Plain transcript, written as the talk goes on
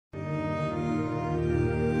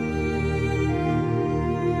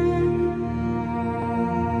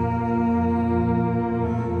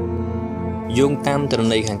យោងតាមទិន្ន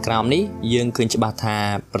ន័យខាងក្រោមនេះយើងឃើញច្បាស់ថា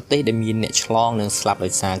ប្រទេសដែលមានអ្នកឆ្លងនិងស្លាប់ដោ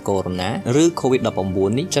យសារកូវីដ -19 ឬ Covid-19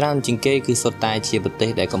 នេះច្រើនជាងគេគឺសុទ្ធតែជាប្រទេស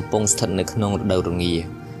ដែលកំពុងស្ថិតនៅក្នុងរដូវរងា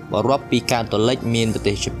បើរាប់ពីកាតូលិកមានប្រ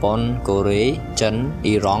ទេសជប៉ុនកូរ៉េចិន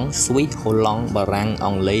អ៊ីរ៉ង់ស្វីសហូឡង់បារាំងអ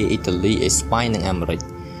ង់គ្លេសអ៊ីតាលីអេស្ប៉ាញនិងអាមេរិក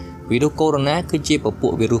វីរុសកូវីដ -19 គឺជាពពួ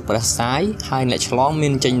កវីរុសផ្ដាសាយហើយអ្នកឆ្លងមា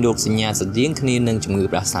នចេញរោគសញ្ញាស្រដៀងគ្នានឹងជំងឺ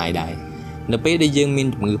ផ្ដាសាយដែរនៅពេលដែលយើងមាន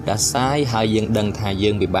ជំងឺផ្ដាសាយហើយយើងដឹងថាយើ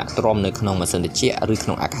ងពិបាកទ្រាំនៅក្នុងម៉ាស៊ីនត្រជាក់ឬក្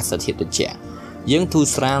នុងអាកាសធាតុត្រជាក់យើងធូរ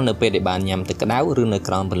ស្រាលនៅពេលដែលបានញ៉ាំទឹកក្តៅឬនៅ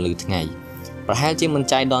ក្រោមពន្លឺថ្ងៃប្រហែលជាមិន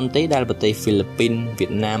ចៃដន្យទេដែលប្រទេសហ្វីលីពីនវៀ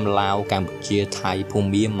តណាមឡាវកម្ពុជាថៃភូ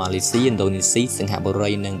មាម៉ាឡេស៊ីឥណ្ឌូនេស៊ីសិង្ហបុ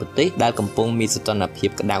រីនិងប្រទេសដែលកំពុងមានសីតុណ្ហភាព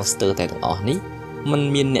ក្តៅស្ទើរតែទាំងអស់នេះมัน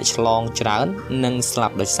មានអ្នកឆ្លងច្រើននិងស្លា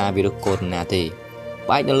ប់ដោយសារវីរុសកូវីដ -19 ទេ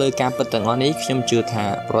ផ្អែកនៅលើការពិតទាំងអស់នេះខ្ញុំជឿថា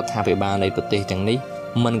រដ្ឋាភិបាលនៃប្រទេសទាំងនេះ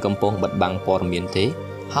មិនកំពុងបិទបាំងព័ត៌មានទេ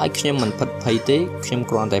ហើយខ្ញុំមិនភិតភ័យទេខ្ញុំ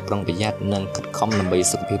គ្រាន់តែប្រុងប្រយ័ត្ននិងខិតខំដើម្បី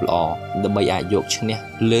សុខភាពល្អដើម្បីអាចយកឈ្នះ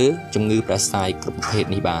លើជំងឺផ្ដាសាយគ្រប់ប្រភេទ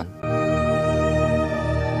នេះបាន